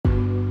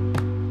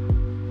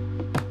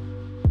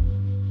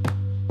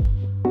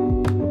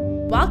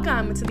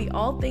Welcome to the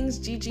All Things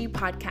Gigi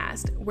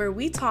podcast, where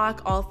we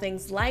talk all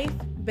things life,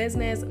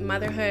 business,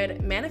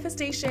 motherhood,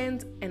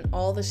 manifestations, and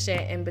all the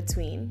shit in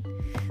between.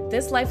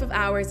 This life of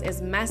ours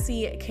is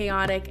messy,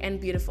 chaotic, and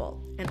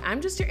beautiful, and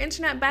I'm just your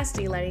internet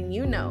bestie letting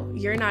you know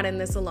you're not in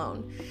this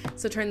alone.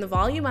 So turn the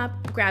volume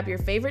up, grab your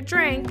favorite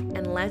drink,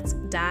 and let's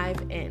dive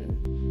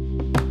in.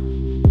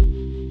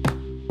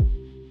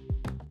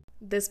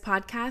 This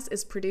podcast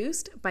is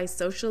produced by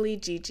Socially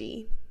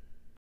Gigi.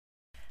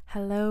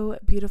 Hello,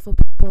 beautiful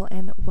people,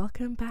 and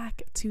welcome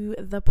back to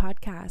the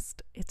podcast.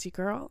 It's your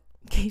girl,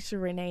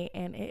 Keisha Renee,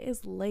 and it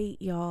is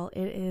late, y'all.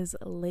 It is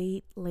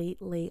late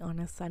on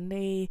a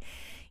Sunday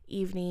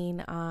evening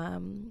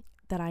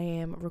that I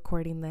am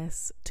recording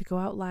this to go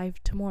out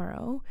live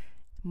tomorrow,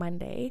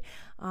 Monday.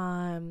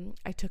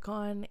 I took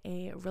on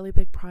a really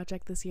big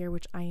project this year,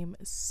 which I am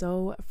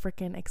so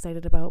freaking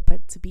excited about,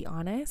 but to be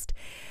honest,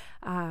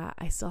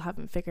 I still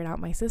haven't figured out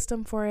my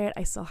system for it.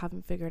 I still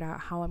haven't figured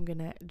out how I'm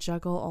gonna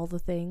juggle all the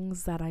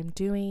things that I'm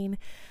doing.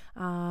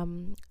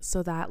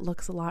 So that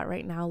looks a lot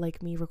right now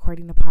like me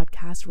recording a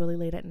podcast really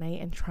late at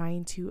night and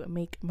trying to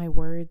make my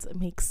words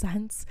make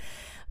sense.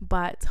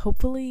 But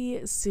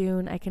hopefully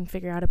soon I can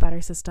figure out a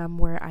better system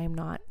where I'm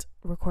not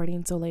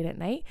recording so late at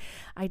night.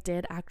 I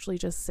did actually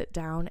just sit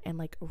down and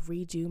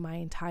redo my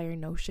entire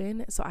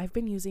Notion. So I've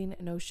been using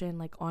Notion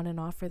on and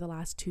off for the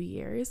last 2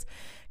 years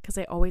because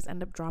I always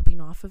end up dropping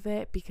off of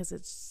it because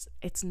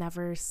it's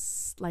never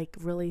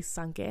really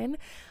sunk in.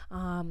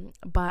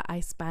 But I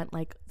spent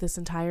this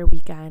entire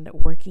weekend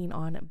working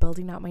on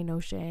building out my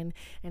Notion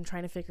and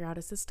trying to figure out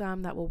a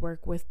system that will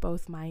work with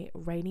both my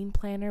writing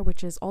planner,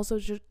 which is also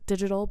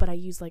digital, but I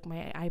use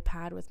my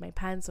iPad with my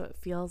pen, so it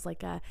feels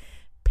like a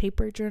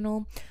paper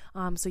journal.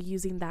 So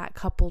using that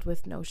coupled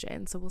with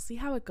Notion. So we'll see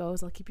how it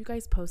goes. I'll keep you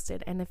guys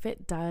posted. And if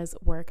it does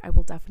work, I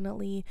will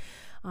definitely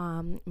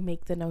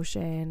make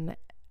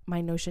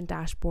my Notion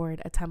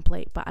dashboard a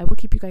template, but I will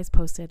keep you guys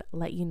posted,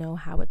 let you know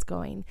how it's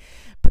going.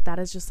 But that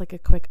is just a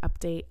quick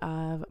update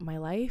of my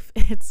life.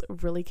 It's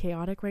really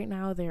chaotic right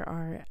now. There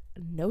are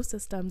no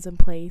systems in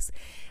place,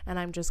 and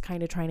I'm just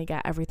kind of trying to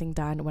get everything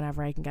done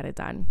whenever I can get it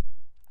done.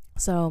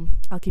 So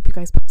I'll keep you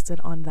guys posted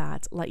on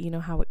that, let you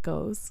know how it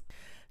goes.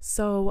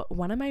 So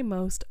one of my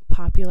most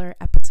popular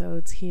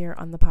episodes here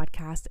on the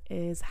podcast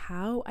is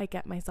how I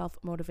get myself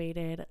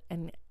motivated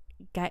and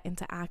get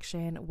into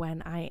action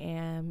when I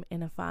am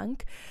in a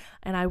funk,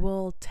 and I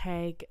will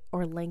tag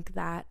or link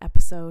that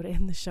episode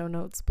in the show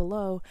notes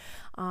below.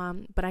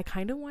 But I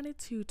kind of wanted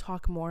to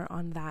talk more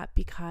on that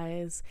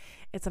because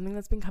it's something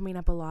that's been coming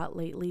up a lot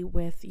lately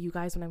with you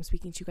guys when I'm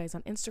speaking to you guys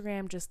on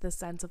Instagram, just this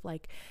sense of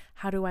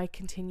how do I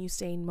continue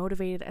staying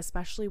motivated,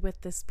 especially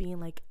with this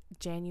being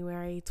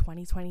January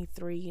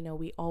 2023.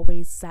 We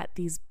always set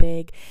these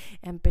big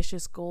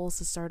ambitious goals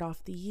to start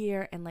off the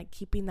year, and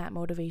keeping that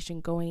motivation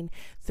going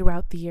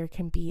throughout the year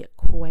can be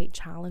quite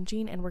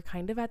challenging. And we're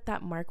kind of at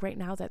that mark right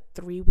now, that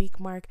 3-week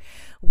mark,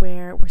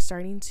 where we're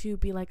starting to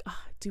be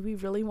do we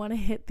really want to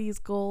hit these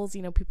goals?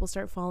 People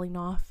start falling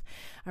off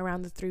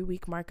around the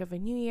 3-week mark of a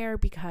new year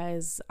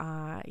because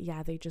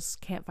they just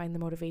can't find the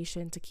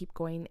motivation to keep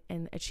going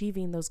and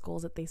achieving those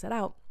goals that they set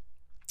out.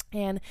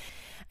 And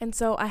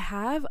so I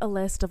have a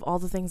list of all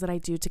the things that I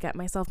do to get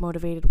myself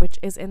motivated, which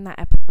is in that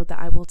episode that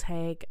I will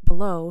tag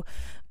below.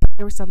 But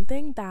there was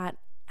something that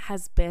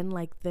has been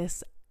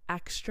this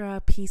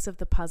extra piece of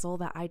the puzzle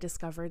that I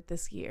discovered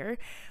last year,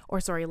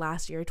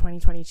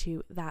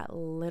 2022, that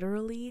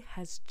literally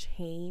has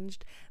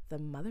changed the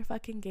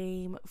motherfucking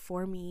game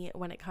for me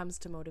when it comes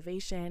to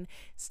motivation,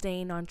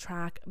 staying on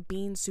track,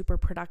 being super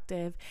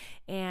productive.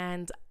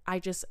 And I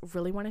just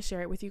really want to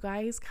share it with you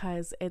guys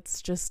because it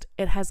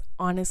has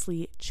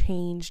honestly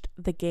changed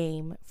the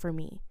game for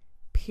me,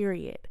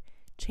 period.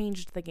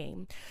 Changed the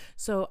game.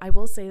 So I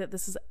will say that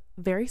this is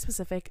very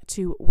specific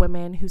to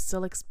women who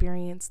still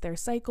experience their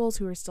cycles,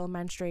 who are still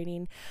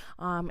menstruating.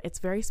 It's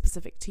very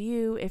specific to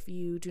you. If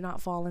you do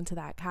not fall into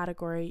that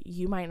category,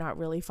 you might not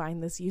really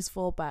find this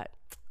useful, but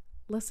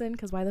listen,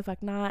 because why the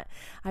fuck not?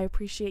 I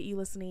appreciate you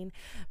listening.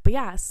 But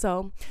yeah,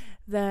 so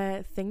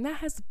the thing that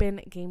has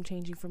been game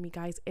changing for me,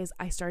 guys, is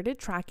I started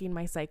tracking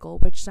my cycle,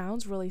 which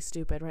sounds really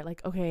stupid, right?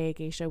 Okay,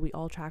 Geisha, we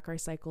all track our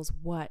cycles.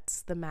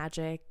 What's the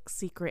magic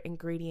secret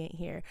ingredient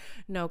here?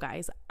 No,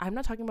 guys, I'm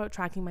not talking about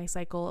tracking my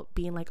cycle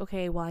being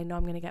okay, well, I know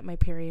I'm going to get my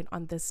period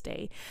on this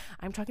day.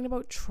 I'm talking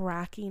about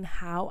tracking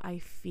how I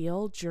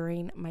feel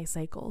during my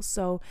cycle.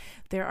 So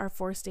there are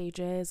 4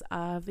 stages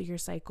of your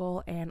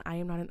cycle, and I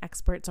am not an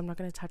expert, so I'm not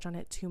going to touch on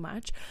it too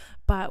much.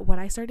 But what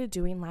I started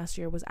doing last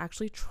year was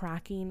actually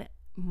tracking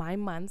my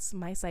months,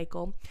 my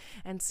cycle,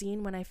 and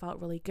seeing when I felt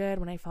really good,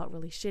 when I felt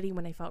really shitty,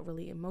 when I felt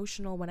really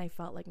emotional, when I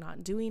felt like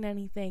not doing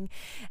anything.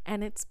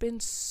 And it's been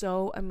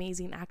so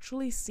amazing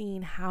actually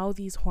seeing how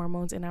these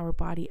hormones in our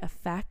body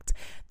affect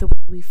the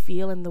way we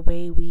feel and the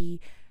way we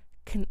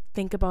can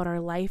think about our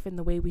life and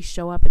the way we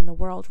show up in the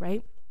world,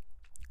 right?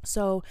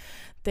 So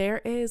there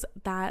is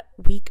that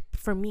week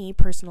for me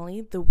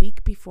personally, the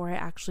week before I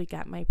actually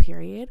get my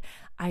period,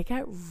 I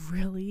get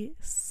really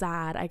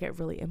sad. I get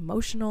really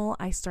emotional.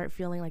 I start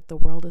feeling like the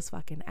world is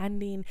fucking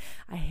ending.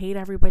 I hate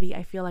everybody.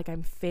 I feel like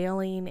I'm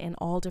failing in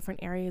all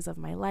different areas of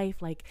my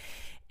life. Like,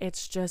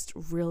 it's just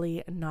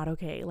really not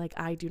okay. Like,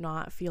 I do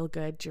not feel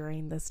good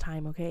during this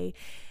time, okay?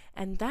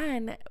 And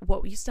then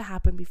what used to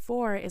happen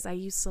before is I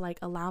used to like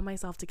allow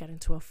myself to get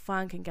into a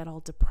funk and get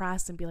all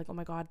depressed and be like, oh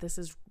my God, this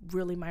is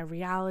really my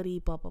reality,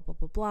 blah, blah, blah,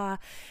 blah, blah.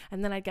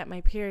 And then I'd get my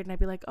period and I'd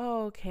be like,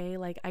 oh, okay,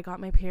 like I got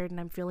my period and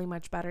I'm feeling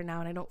much better now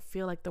and I don't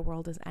feel like the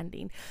world is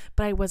ending.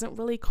 But I wasn't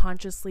really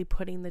consciously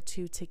putting the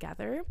two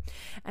together.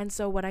 And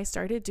so what I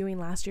started doing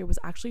last year was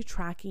actually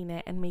tracking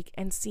it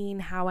and seeing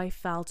how I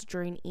felt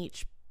during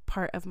each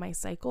part of my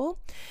cycle.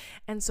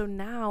 And so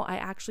now I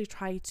actually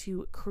try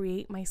to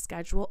create my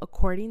schedule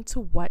according to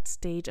what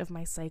stage of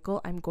my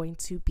cycle I'm going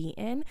to be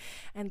in.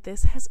 And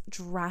this has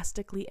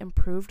drastically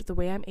improved the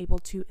way I'm able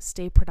to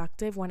stay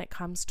productive when it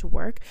comes to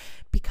work,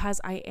 because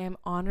I am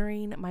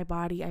honoring my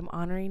body, I'm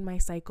honoring my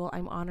cycle,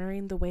 I'm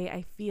honoring the way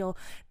I feel,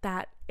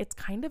 that it's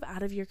kind of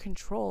out of your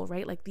control,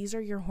 right? Like, these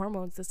are your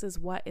hormones. This is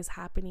what is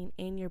happening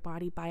in your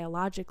body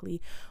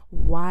biologically.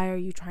 Why are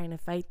you trying to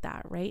fight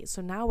that, right? So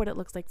now what it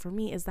looks like for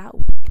me is that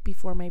week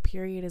before my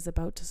period is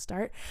about to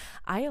start,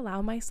 I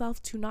allow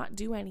myself to not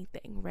do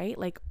anything, right?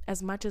 Like,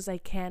 as much as I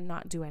can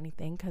not do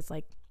anything, because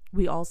like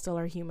we all still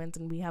are humans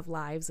and we have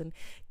lives and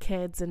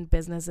kids and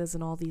businesses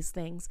and all these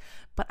things.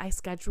 But I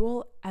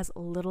schedule as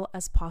little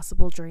as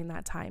possible during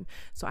that time.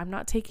 So I'm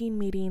not taking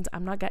meetings.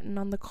 I'm not getting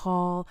on the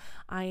call.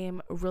 I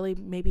am really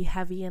maybe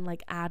heavy in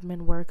like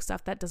admin work,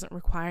 stuff that doesn't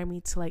require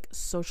me to like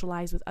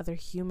socialize with other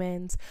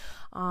humans.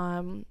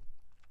 I'm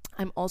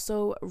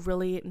also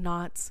really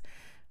not...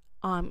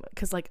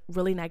 because like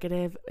really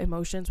negative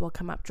emotions will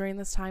come up during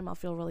this time. I'll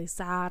feel really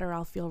sad, or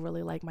I'll feel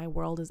really like my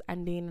world is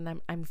ending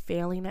and I'm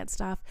failing at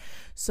stuff.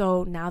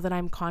 So now that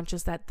I'm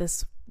conscious that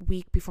this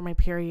week before my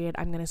period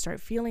I'm going to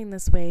start feeling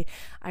this way,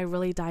 I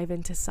really dive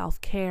into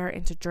self-care,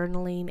 into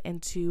journaling,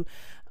 into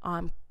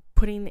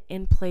putting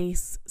in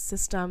place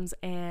systems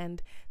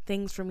and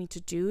things for me to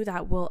do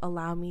that will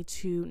allow me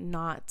to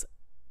not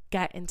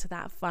get into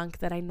that funk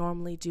that I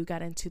normally do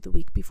get into the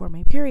week before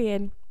my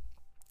period.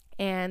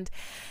 And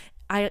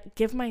I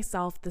give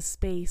myself the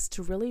space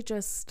to really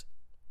just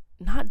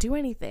not do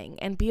anything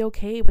and be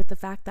okay with the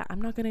fact that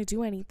I'm not going to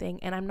do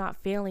anything and I'm not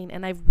failing.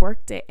 And I've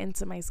worked it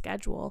into my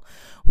schedule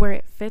where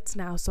it fits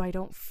now, so I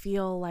don't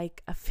feel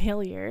like a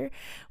failure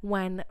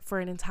when for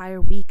an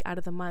entire week out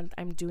of the month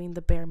I'm doing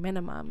the bare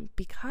minimum.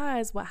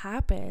 Because what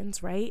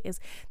happens, right, is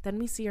then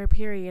we see our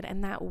period,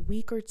 and that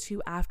week or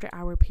two after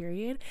our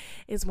period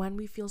is when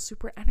we feel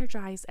super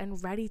energized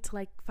and ready to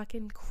like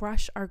fucking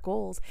crush our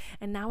goals.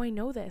 And now I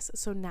know this.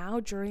 So now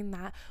during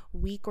that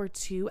week or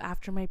two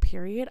after my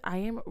period, I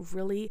am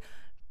really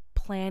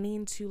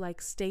planning to like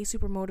stay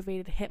super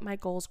motivated, hit my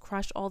goals,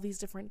 crush all these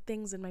different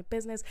things in my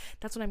business.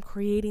 That's when I'm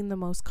creating the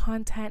most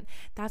content.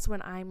 That's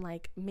when I'm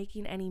like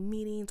making any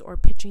meetings or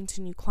pitching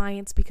to new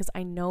clients, because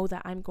I know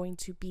that I'm going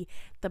to be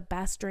the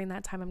best during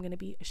that time. I'm going to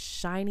be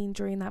shining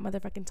during that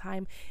motherfucking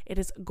time. It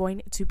is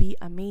going to be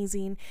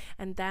amazing.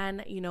 And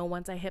then, you know,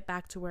 once I hit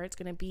back to where it's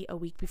going to be a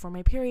week before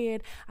my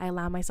period, I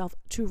allow myself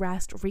to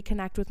rest,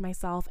 reconnect with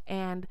myself,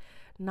 and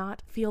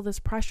not feel this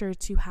pressure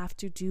to have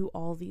to do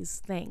all these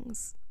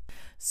things.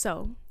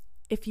 So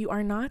if you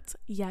are not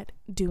yet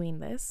doing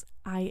this,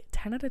 I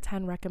 10 out of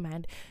 10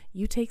 recommend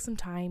you take some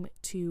time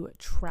to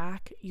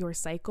track your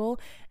cycle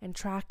and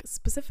track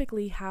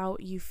specifically how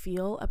you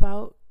feel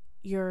about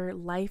your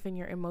life and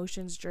your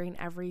emotions during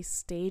every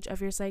stage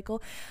of your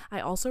cycle. I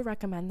also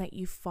recommend that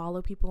you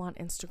follow people on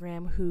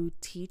Instagram who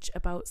teach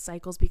about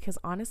cycles, because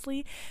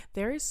honestly,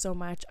 there is so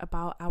much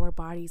about our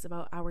bodies,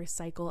 about our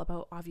cycle,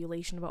 about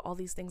ovulation, about all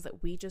these things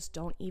that we just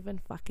don't even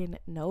fucking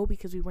know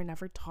because we were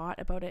never taught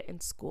about it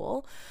in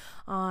school.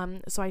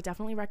 So I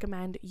definitely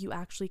recommend you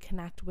actually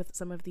connect with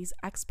some of these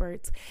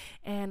experts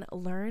and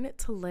learn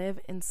to live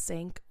in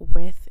sync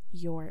with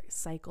your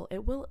cycle.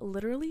 It will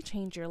literally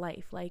change your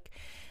life. Like,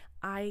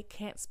 I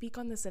can't speak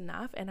on this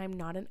enough, and I'm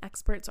not an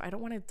expert, so I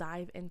don't want to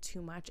dive in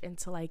too much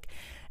into like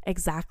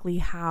exactly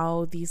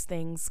how these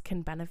things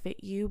can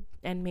benefit you.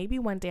 And maybe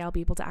one day I'll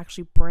be able to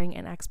actually bring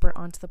an expert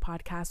onto the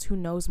podcast who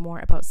knows more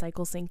about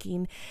cycle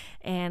syncing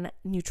and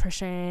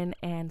nutrition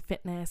and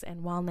fitness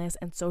and wellness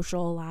and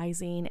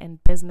socializing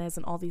and business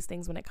and all these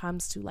things when it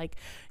comes to like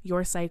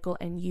your cycle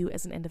and you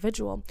as an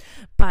individual.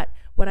 But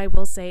what I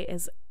will say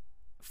is,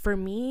 for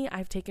me,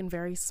 I've taken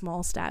very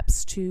small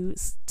steps to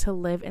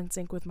live in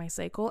sync with my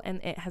cycle,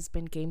 and it has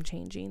been game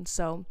changing.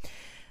 So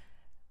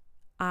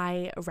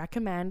I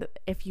recommend,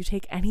 if you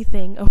take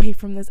anything away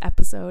from this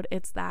episode,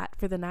 it's that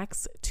for the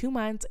next 2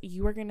 months,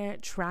 you are going to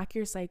track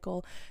your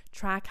cycle,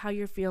 track how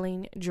you're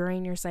feeling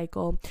during your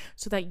cycle,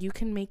 so that you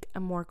can make a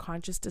more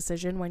conscious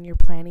decision when you're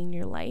planning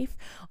your life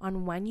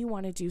on when you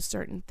want to do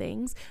certain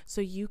things,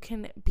 so you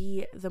can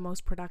be the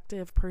most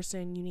productive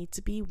person you need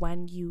to be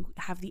when you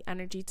have the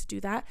energy to do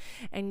that,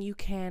 and you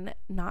can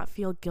not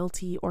feel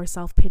guilty or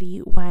self-pity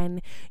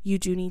when you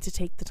do need to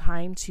take the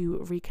time to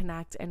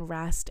reconnect and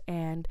rest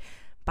and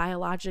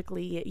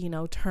biologically,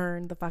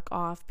 turn the fuck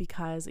off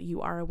because you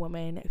are a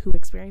woman who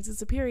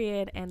experiences a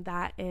period, and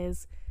that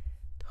is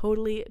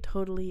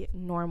totally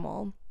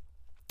normal.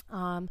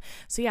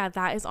 So yeah,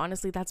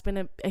 that's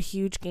been a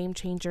huge game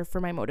changer for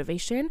my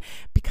motivation,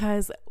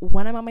 because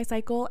when I'm on my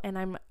cycle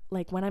and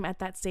when I'm at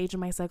that stage of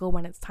my cycle,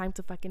 when it's time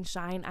to fucking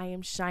shine, I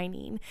am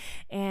shining.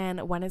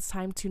 And when it's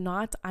time to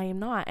not, I am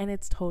not. And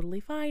it's totally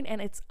fine.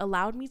 And it's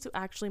allowed me to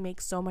actually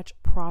make so much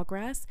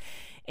progress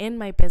in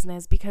my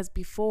business, because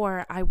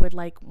before I would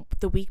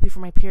the week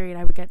before my period,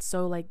 I would get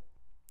so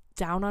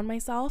down on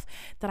myself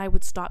that I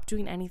would stop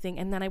doing anything,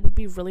 and then it would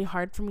be really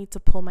hard for me to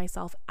pull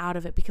myself out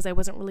of it because I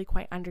wasn't really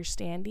quite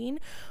understanding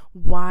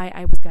why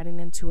I was getting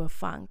into a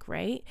funk,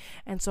 right?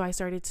 And so I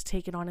started to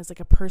take it on as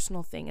a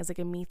personal thing, as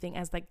a me thing,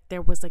 as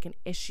there was an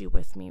issue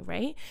with me,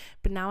 right?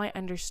 But now I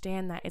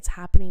understand that it's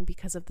happening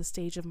because of the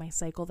stage of my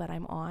cycle that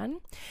I'm on.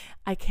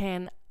 I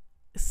can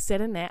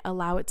sit in it,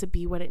 allow it to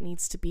be what it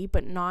needs to be,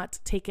 but not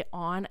take it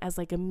on as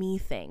a me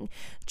thing,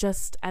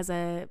 just as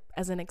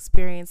an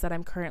experience that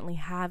I'm currently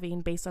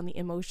having based on the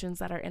emotions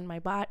that are in my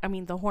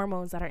body, the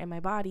hormones that are in my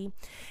body,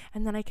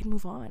 and then I can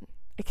move on.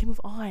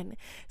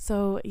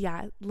 So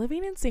yeah,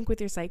 living in sync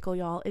with your cycle,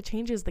 y'all, it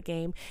changes the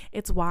game.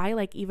 It's why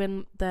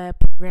even the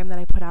program that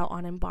I put out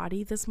on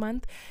Embody this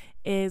month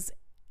is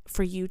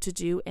for you to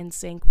do in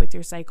sync with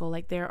your cycle.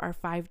 There are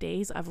 5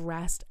 days of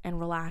rest and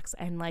relax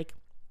and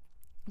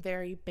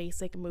very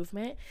basic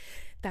movement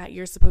that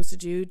you're supposed to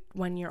do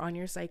when you're on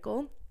your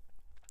cycle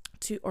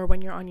or when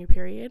you're on your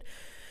period,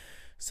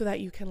 so that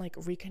you can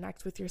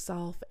reconnect with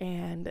yourself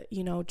and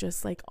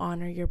just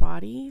honor your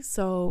body.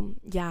 So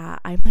yeah,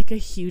 I'm a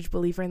huge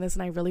believer in this,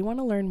 and I really want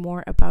to learn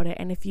more about it.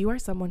 And if you are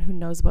someone who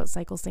knows about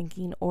cycle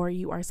syncing, or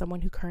you are someone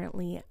who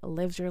currently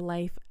lives your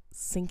life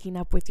syncing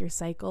up with your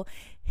cycle,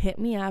 hit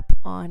me up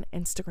on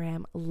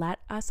Instagram. Let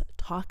us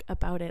talk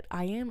about it.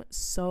 I am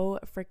so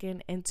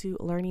freaking into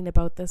learning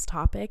about this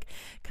topic,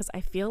 because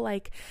I feel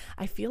like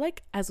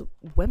as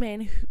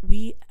women,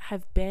 we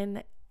have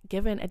been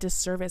given a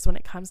disservice when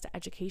it comes to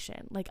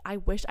education. I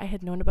wish I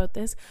had known about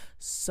this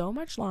so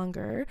much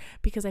longer,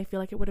 because I feel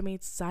like it would have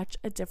made such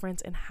a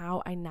difference in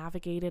how I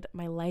navigated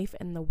my life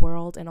and the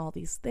world and all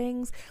these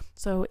things.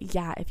 So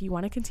yeah, if you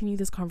want to continue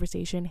this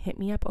conversation, hit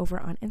me up over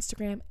on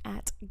Instagram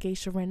at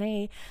Geisha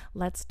Renee.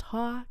 Let's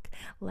talk,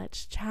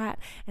 let's chat,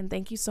 and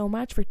thank you so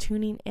much for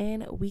tuning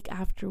in week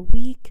after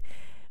week.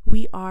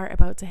 We are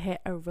about to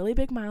hit a really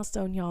big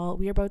milestone, y'all.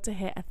 We are about to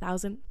hit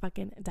 1,000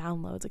 fucking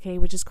downloads, okay?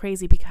 Which is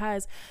crazy,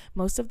 because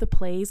most of the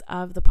plays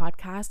of the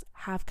podcast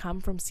have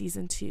come from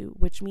season 2,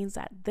 which means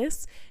that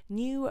this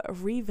new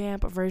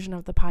revamp version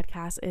of the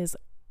podcast is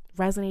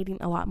resonating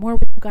a lot more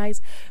with you guys,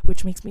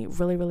 which makes me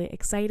really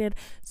excited.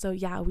 So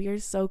yeah, we are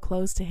so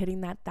close to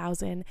hitting that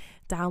 1,000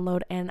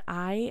 download. And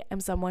I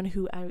am someone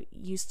who I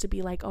used to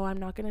be I'm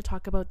not going to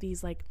talk about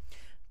these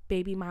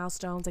baby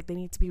milestones, they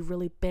need to be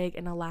really big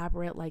and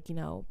elaborate,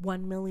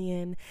 1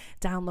 million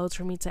downloads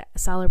for me to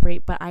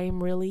celebrate. But I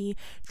am really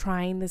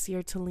trying this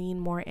year to lean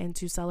more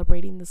into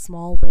celebrating the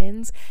small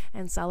wins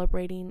and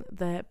celebrating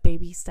the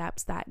baby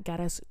steps that get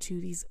us to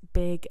these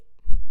big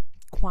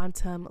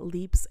quantum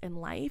leaps in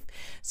life.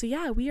 So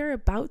yeah, we are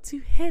about to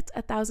hit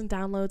 1,000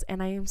 downloads,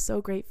 and I am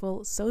so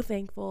grateful, so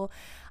thankful.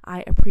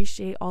 I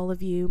appreciate all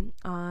of you.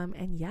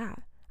 And yeah,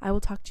 I will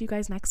talk to you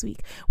guys next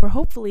week, where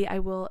hopefully I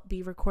will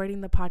be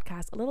recording the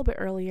podcast a little bit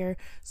earlier,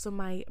 so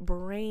my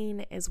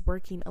brain is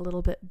working a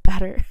little bit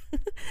better.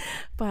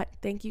 But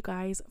thank you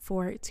guys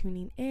for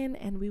tuning in,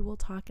 and we will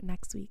talk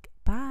next week.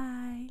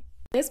 Bye.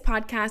 This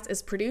podcast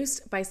is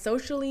produced by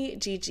Socially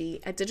Gigi,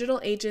 a digital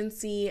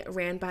agency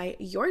ran by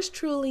yours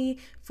truly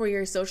for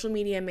your social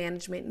media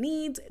management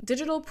needs,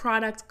 digital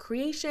product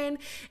creation,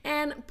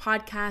 and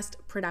podcast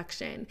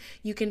production.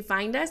 You can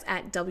find us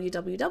at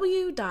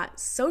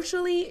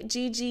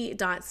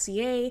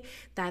www.sociallygigi.ca.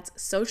 That's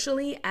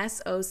socially,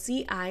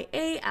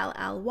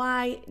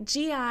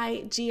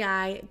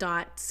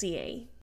 SOCIALLYGIGI.ca.